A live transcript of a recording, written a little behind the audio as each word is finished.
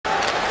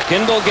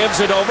Kindle gives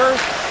it over.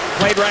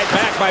 Played right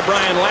back by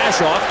Brian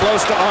Lashoff,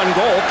 close to on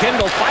goal.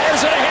 Kindle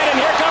fires it ahead,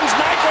 and here comes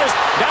Nyquist.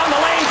 Down the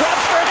lane,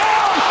 grabs for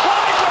Helm.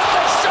 Wide with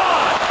the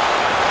shot.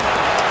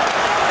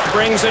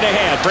 Brings it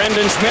ahead.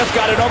 Brendan Smith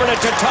got it over to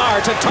Tatar.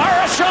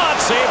 Tatar, a shot.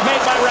 Save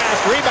made by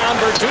Rask. Rebound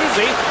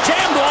Bertuzzi.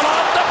 Jammed one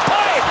off the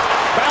pipe.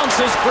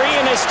 Bounces free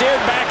and is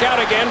steered back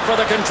out again for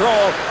the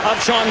control of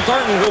Sean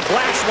Thornton, who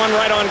blasts one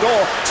right on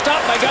goal.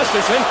 Stopped by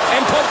Gustafsson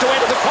and poked away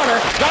to the corner.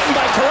 Gotten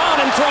by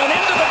Caron and thrown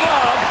into the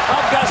glove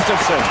of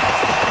Gustafsson.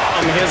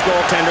 His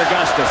goaltender,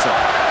 Gustafsson.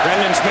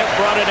 Brendan Smith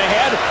brought it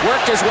ahead,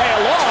 worked his way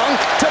along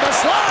to the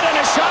slot, and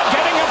a shot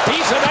getting a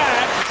piece of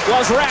that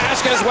was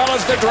Rask, as well as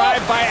the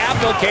drive by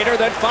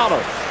Abdelkader that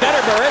followed.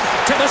 Zetterberg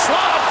to the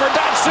slot for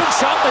Datsuk's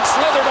shot that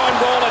slithered on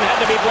goal and had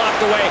to be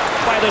blocked away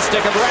by the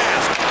stick of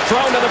Rask.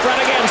 Thrown to the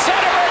front again.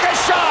 Zetterberg, a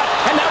shot,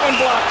 and that one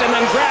blocked and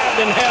then grabbed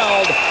and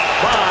held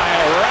by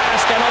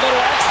Rask, and a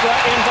little extra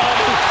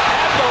involving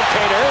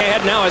Abdelkader.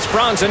 Ahead now is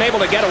Franzen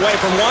able to get away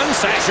from one,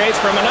 sachets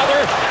from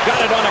another, got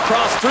it on a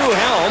cross through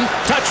Helm,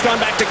 touched on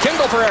back to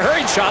Kindle for a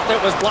hurried shot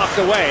that was blocked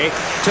away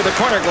to the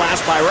corner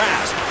glass by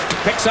Rask.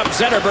 Picks up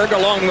Zetterberg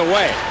along the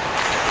way.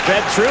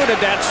 Fed through to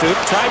Datsuk,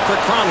 tried for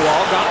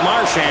Kronwall, got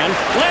Marchand,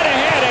 led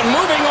ahead, and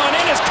moving on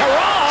in is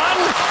Caron.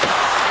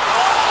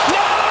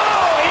 No!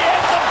 He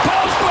hit the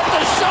post with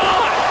the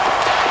shot!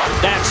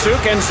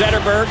 Datsuk and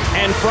Zetterberg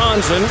and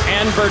Franzen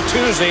and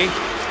Bertuzzi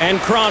and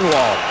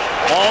Kronwall.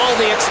 All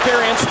the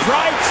experience,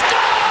 drive,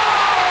 score!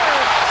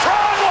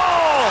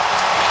 Kronwall!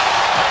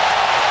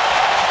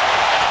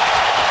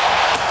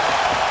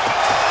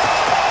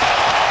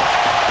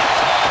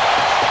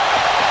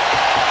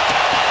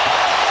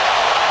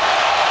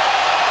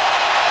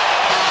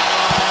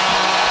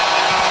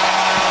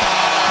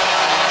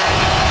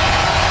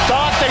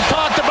 They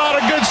talked about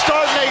a good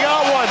start and they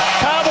got one.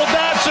 Pavel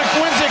Datsuk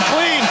wins it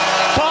clean.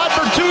 Todd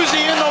Bertuzzi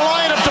in the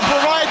lineup to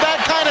provide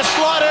that kind of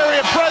slot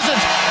area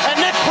presence.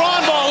 And Nick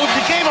Kronwall, who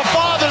became a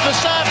father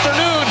this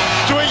afternoon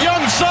to a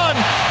young son,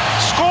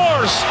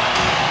 scores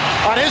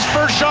on his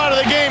first shot of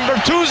the game.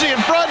 Bertuzzi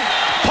in front,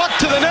 puck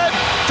to the net,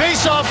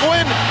 face-off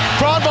win.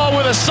 Kronwall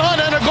with a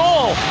son and a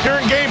goal here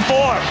in Game 4.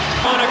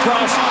 On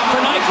across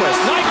for Nyquist.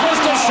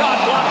 Nyquist a shot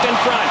blocked in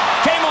front.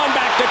 Came on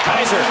back to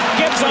Kaiser.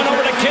 Gives on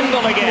over to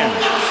Kindle again.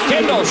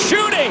 Kindle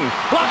shooting.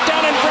 Blocked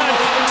down in front.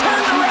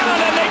 Turned around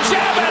and they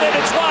jab at it.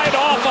 It's wide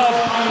off of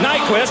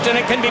Nyquist, and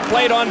it can be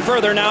played on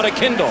further now to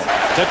Kindle.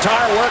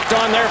 Tatar worked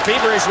on there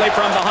feverishly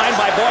from behind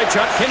by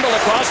Boychuk. Kindle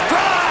across.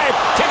 Drive!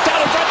 Kicked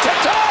out in front.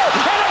 Tatar!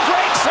 And a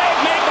great save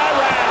made by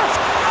Rask.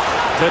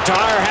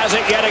 Tatar has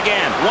it yet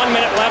again. 1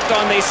 minute left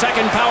on the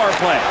second power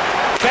play.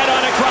 Fed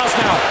on across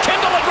now.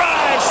 Kindle a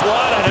drive.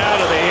 Swatted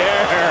out of the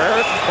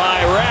air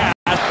by Rask.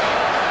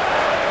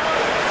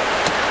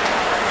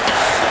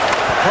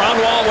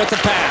 Kronwall with the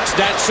pass.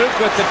 Datsuk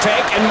with the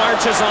take and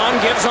marches on.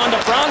 Gives on to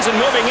Franzen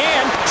moving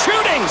in.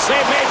 Shooting.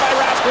 Save made by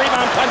Rask.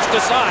 Rebound punched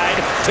aside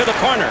to the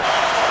corner.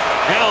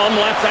 Helm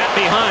left that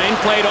behind.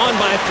 Played on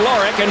by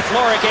Florek, and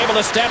Florek able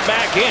to step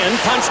back in.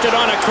 Punched it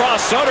on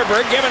across.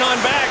 Soderberg given on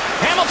back.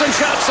 Hamilton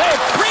shot saved.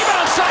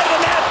 Rebound side of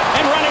the net.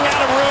 And running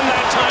out of room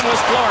that time was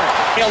Florek.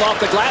 Nailed off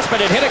the glass, but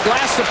it hit a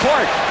glass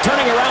support.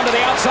 Turning around to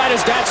the outside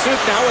is Datsuk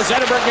now with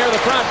Zetterberg near the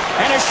front.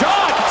 And a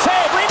shot.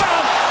 Save.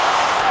 Rebound.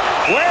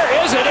 Where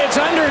is it? It's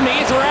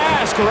underneath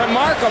Rask.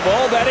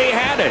 Remarkable that he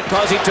had it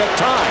because he took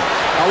time.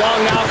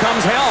 Along now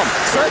comes Helm.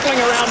 Circling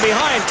around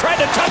behind.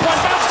 Tried to tuck one.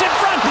 Bounced in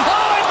front.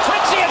 Oh, and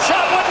Quincy, a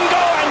shot wouldn't go.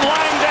 And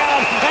lying down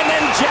and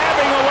then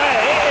jabbing away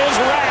is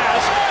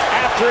Rask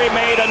after he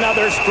made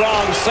another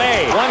strong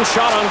save. One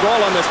shot on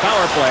goal on this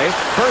power play.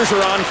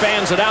 Bergeron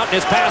fans it out, and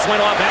his pass went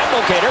off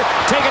Abdelkader.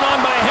 Taken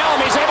on by Helm.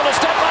 He's able to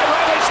step by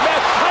Riley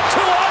Smith. A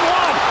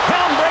 2-on-1.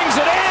 Helm brings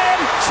it in.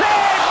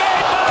 Save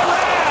made by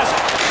Rask.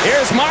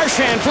 Here's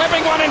Marchand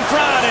flipping one in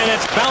front, and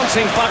its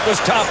bouncing puck was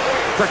tough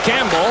for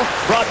Campbell.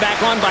 Brought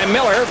back on by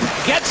Miller.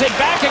 Gets it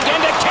back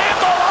again to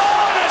Campbell.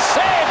 Oh, and a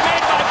save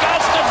made by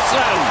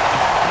Gustafsson.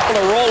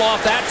 A roll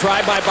off that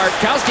try by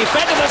Bartkowski.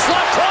 Fed to the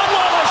slot.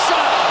 Kronwall a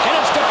shot, and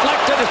it's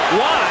deflected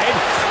wide.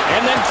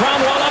 And then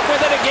Kronwall up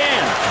with it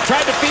again.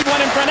 Tried to feed one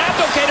in front.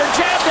 Abdelkader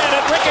jabbed at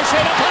it.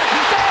 Ricocheted up.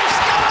 They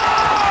score!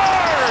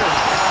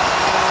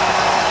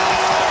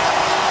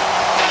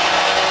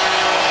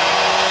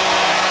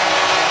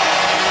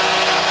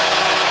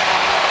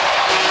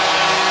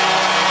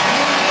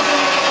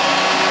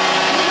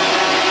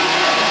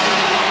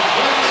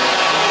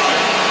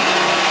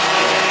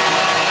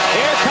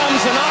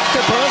 An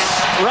octopus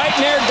right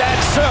near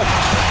Datsuk.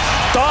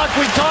 Doc,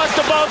 we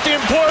talked about the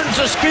importance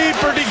of speed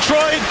for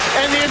Detroit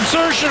and the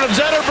insertion of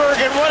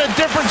Zetterberg and what a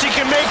difference he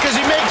can make because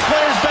he makes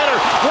players better.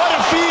 What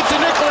a feed to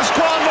Nicholas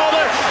Kronwall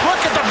there. Look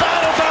at the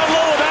battle down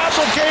low with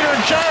Abdelkader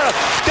and Chara.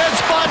 Dead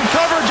spot in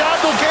coverage.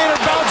 Abdelkader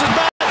bounces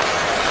back.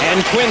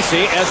 And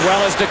Quincy as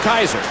well as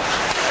DeKaiser.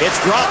 It's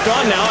dropped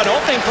on now. An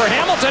opening for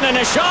Hamilton and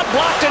a shot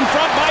blocked in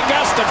front by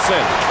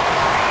Gustafsson.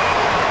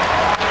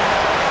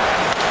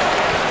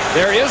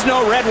 There is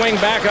no Red Wing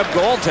backup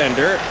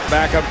goaltender.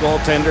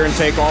 And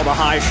take all the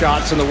high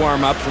shots in the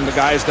warm-up from the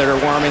guys that are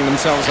warming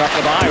themselves up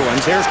with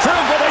Iowans. Here's Krug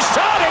with a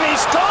shot, and he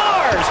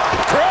scores!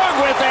 Krug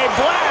with a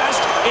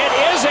blast. It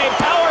is a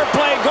power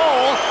play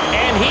goal,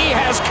 and he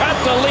has cut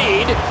the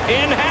lead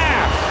in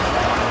half.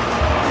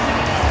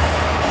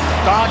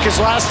 Doc, his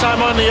last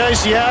time on the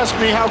ice, he asked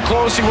me how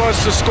close he was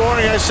to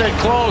scoring. I said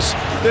close.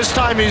 This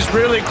time he's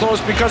really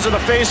close because of the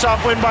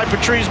face-off win by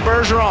Patrice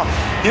Bergeron.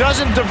 He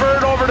doesn't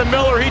divert over to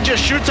Miller. He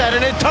just shoots at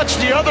it, and it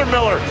touched the other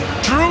Miller,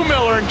 Drew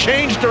Miller, and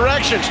changed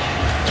directions.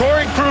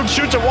 Torrey Krug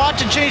shoots it.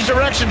 Watch it change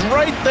directions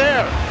right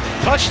there.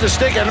 Touch the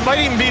stick, and it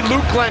might even be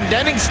Luke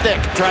Glendenning's stick.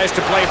 Tries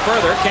to play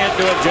further, can't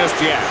do it just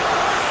yet.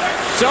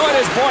 So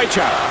it is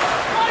Boychuk.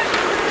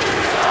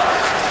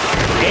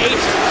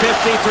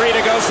 8:53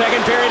 to go,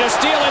 second period. A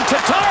steal, and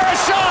Tatar, a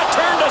shot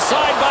turned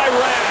aside by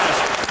Rask.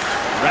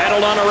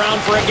 Rattled on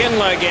around for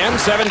Iginla again.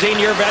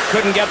 17-year vet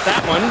couldn't get that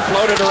one.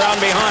 Floated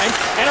around behind,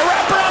 and a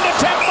wraparound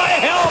attempt by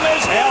Helm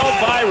is held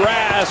by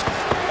Rask.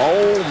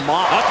 Oh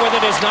my! Up with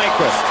it is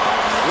Nyquist.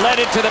 Led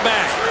it to the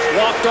back.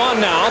 Walked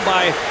on now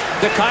by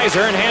De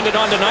Keyser and handed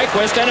on to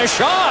Nyquist, and a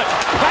shot.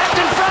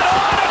 Backed in front.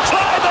 Oh, a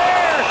try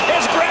there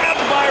is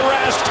grabbed by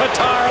Rask.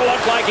 Tatar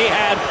looked like he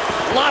had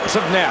lots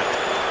of net.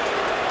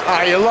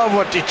 You love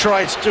what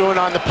Detroit's doing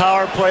on the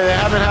power play. They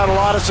haven't had a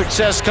lot of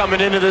success coming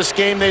into this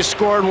game. They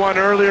scored one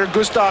earlier.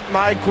 Gustav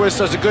Nyquist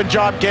does a good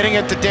job getting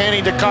it to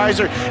Danny De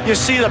Keyser. You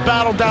see the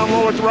battle down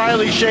low with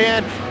Riley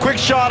Sheahan. Quick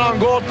shot on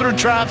goal through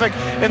traffic,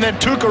 and then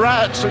Tuukka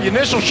Rask. So the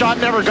initial shot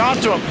never got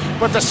to him,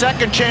 but the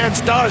second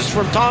chance does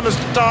from Thomas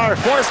Tatar.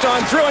 Forced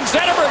on through, and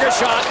Zetterberg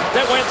shot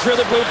that went through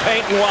the blue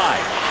paint and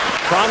wide.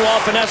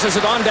 Kronwall finesses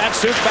it on,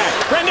 Datsuk back.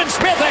 Brendan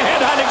Smith, a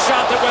head-hunting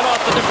shot that went off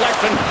the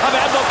deflection of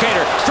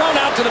Advocator. Thrown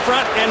out to the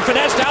front and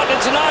finessed out.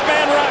 It's an odd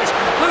man rush.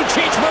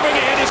 Lucic moving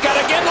ahead. He's got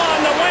a Ginla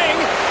on the wing.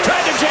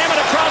 Tried to jam it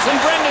across, and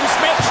Brendan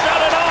Smith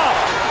shut it off.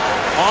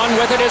 On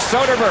with it is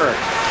Soderberg.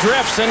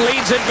 Drifts and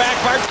leads it back.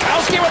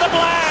 Bartkowski with a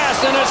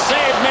blast, and a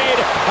save made.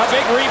 A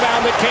big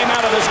rebound that came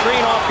out of the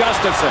screen off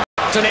Gustafsson.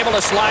 Able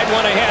to slide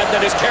one ahead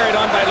that is carried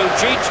on by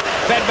Lucic.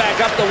 Fed back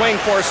up the wing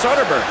for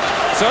Soderberg.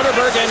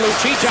 Soderberg and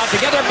Lucic out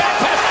together. Back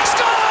pass.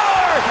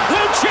 Score!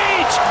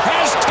 Lucic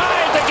has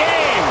tied the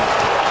game.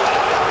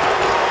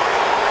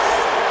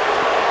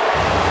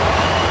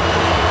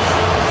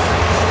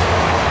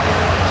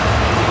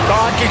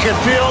 Doc, you can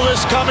feel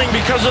this coming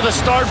because of the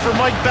start for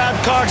Mike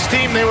Babcock's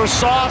team. They were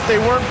soft.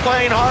 They weren't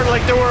playing hard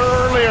like they were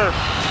earlier.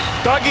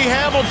 Dougie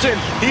Hamilton,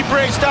 he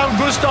breaks down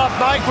Gustav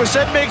Nyquist.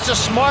 That makes a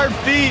smart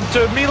feed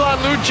to Milan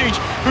Lucic,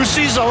 who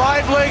sees the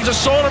live legs of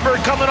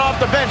Soderberg coming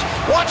off the bench.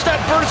 Watch that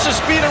burst of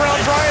speed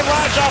around Brian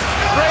Lashoff,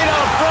 right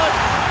out front.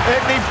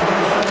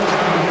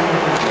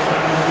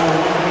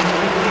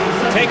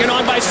 Taken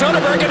on by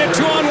Soderberg in a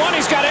 2-on-1.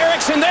 He's got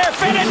Eriksson there,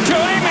 fed it to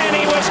him, and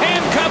he was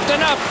handcuffed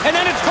enough. And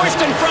then it's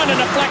pushed in front, and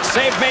a flex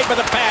save made by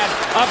the pad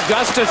of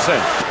Gustafsson.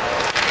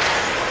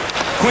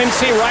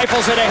 Quincy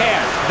rifles it ahead.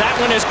 That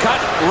one is cut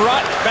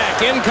right back.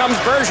 In comes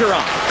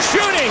Bergeron.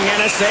 Shooting, and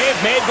a save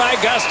made by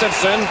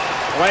Gustafsson.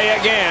 Play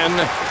again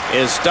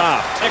is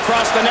stopped.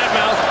 Across the net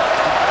mouth.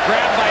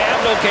 Grabbed by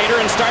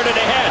Abdelkader and started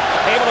ahead.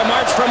 Able to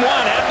march from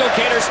one.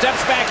 Abdelkader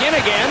steps back in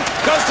again.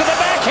 Goes to the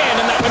backhand,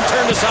 and that one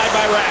turned aside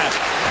by Rask.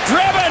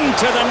 Driven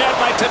to the net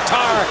by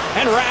Tatar,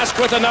 and Rask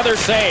with another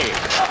save.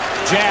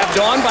 Jabbed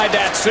on by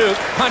Datsuk.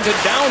 Hunted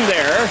down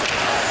there.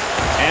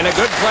 And a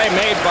good play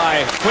made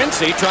by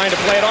Quincy, trying to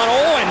play it on.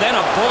 Oh, and then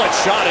a bullet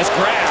shot is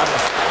grabbed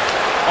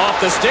off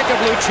the stick of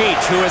Lucic,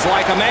 who is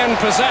like a man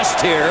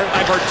possessed here.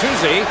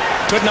 Bertuzzi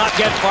could not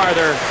get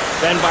farther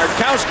than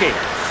Bartkowski.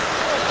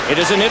 It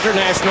is an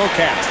international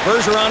catch.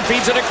 Bergeron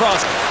feeds it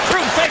across.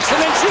 Krug fakes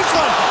and then shoots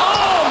one.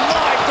 Oh,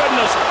 my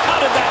goodness. How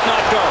did that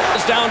not go?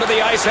 It's down to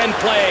the ice, and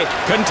play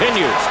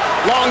continues.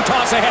 Long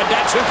toss ahead.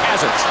 Datsuk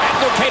has it.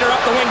 Advocator up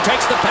the wing,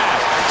 takes the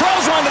pass.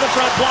 Throws one to the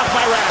front, blocked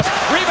by Rask.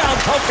 Rebound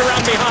poked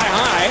around behind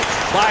high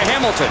by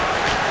Hamilton.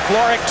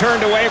 Florek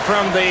turned away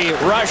from the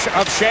rush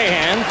of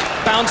Sheahan.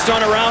 Bounced on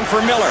around for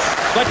Miller.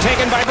 But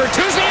taken by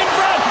Bertuzzi in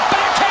front.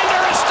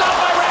 Backhander is stopped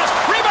by Rask.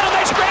 Rebound,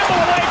 they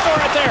scramble away for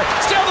it there.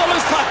 Still the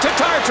loose puck.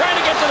 Tatar trying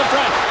to get to the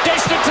front.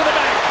 Dished it to the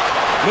back.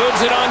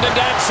 Moves it on to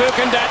Datsuk,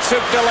 and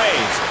Datsuk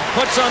delays.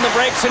 Puts on the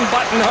brakes and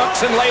button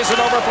hooks and lays it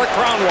over for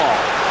Kronwall.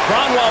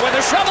 Kronwall with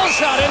a shovel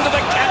shot into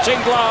the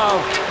catching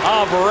glove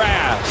of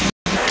Rask.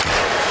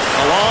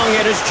 Along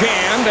it is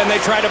jammed, and they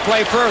try to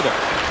play further.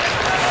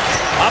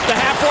 Up the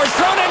half-board,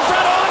 thrown in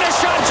front, on a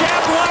shot,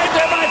 jabbed wide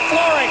there by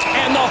Florek.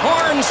 And the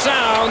horn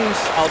sounds.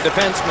 All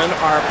defensemen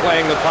are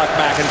playing the puck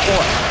back and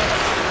forth.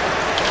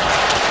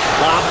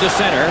 Lob to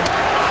center.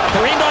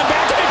 Careened on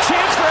back, and a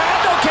chance for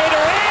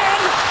Advocator,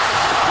 and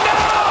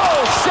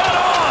no! Shut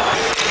off!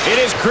 It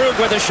is Krug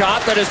with a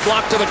shot that is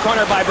blocked to the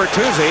corner by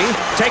Bertuzzi.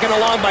 Taken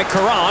along by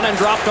Caron and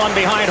dropped on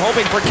behind,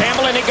 hoping for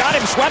Campbell, and he got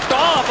him swept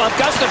off of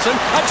Gustafsson.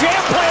 A jam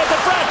play at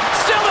the front.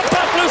 Still a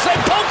puck loose. They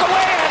poke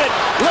away at it.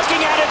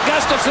 Looking at it,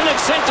 Gustafsson had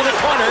sent to the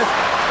corner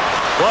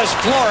was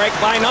Florek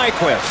by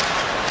Nyquist.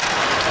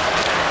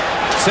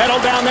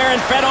 Settled down there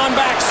and fed on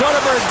back.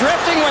 Soderberg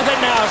drifting with it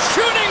now.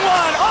 Shooting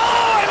one.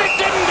 Oh, and it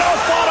didn't go.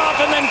 Fought off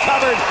and then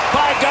covered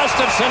by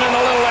Gustafsson and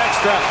a little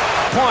extra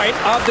point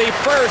of the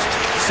first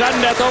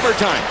sudden death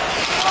overtime.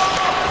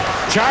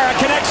 Chara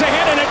connects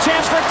ahead and a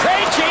chance for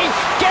Krejci.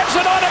 Gives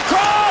it on a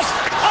cross.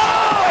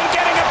 Oh, and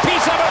getting a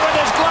piece of it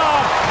with his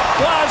glove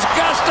was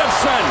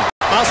Gustafsson.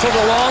 Muscled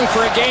along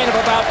for a gain of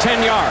about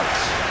 10 yards.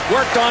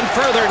 Worked on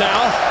further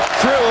now.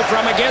 Through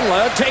from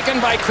Iginla,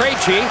 taken by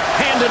Krejci,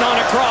 handed on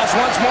across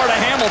once more to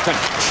Hamilton.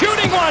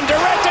 Shooting one,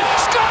 directed,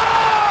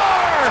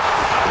 score!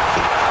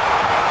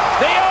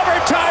 The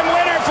overtime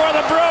winner for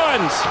the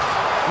Bruins.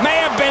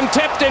 May have been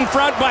tipped in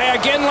front by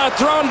Iginla,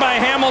 thrown by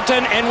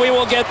Hamilton, and we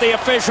will get the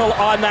official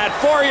on that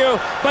for you.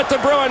 But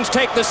the Bruins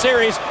take the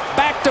series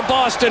back to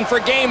Boston for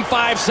Game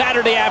 5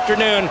 Saturday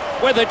afternoon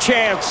with a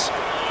chance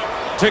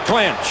to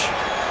clinch.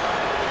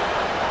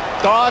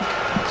 Doc,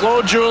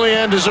 Claude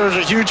Julien deserves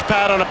a huge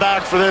pat on the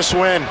back for this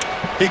win.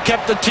 He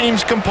kept the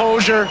team's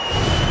composure.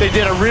 They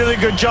did a really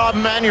good job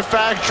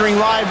manufacturing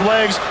live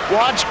legs.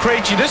 Watch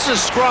Krejci. This is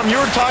scrum. You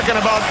were talking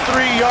about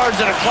 3 yards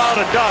in a cloud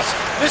of dust.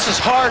 This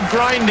is hard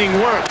grinding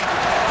work.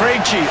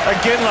 Krejci,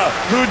 Iginla,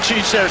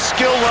 Lucic there,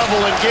 skill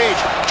level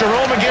engaged.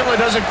 Jerome Iginla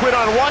doesn't quit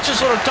on. Watch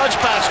this little touch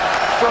pass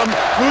from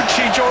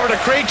Lucic over to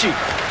Krejci.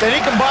 Then he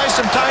can buy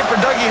some time for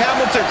Dougie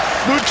Hamilton.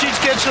 Lucic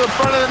gets to the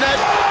front of the net,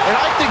 and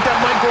I think that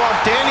might go off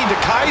Danny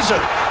DeKeyser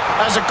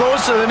as it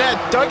goes to the net.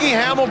 Dougie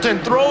Hamilton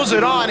throws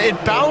it on. It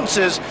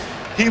bounces.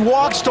 He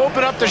walks to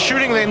open up the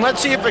shooting lane.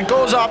 Let's see if it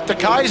goes off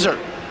DeKeyser.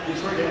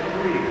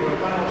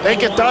 I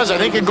think it does. I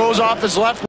think it goes off his left.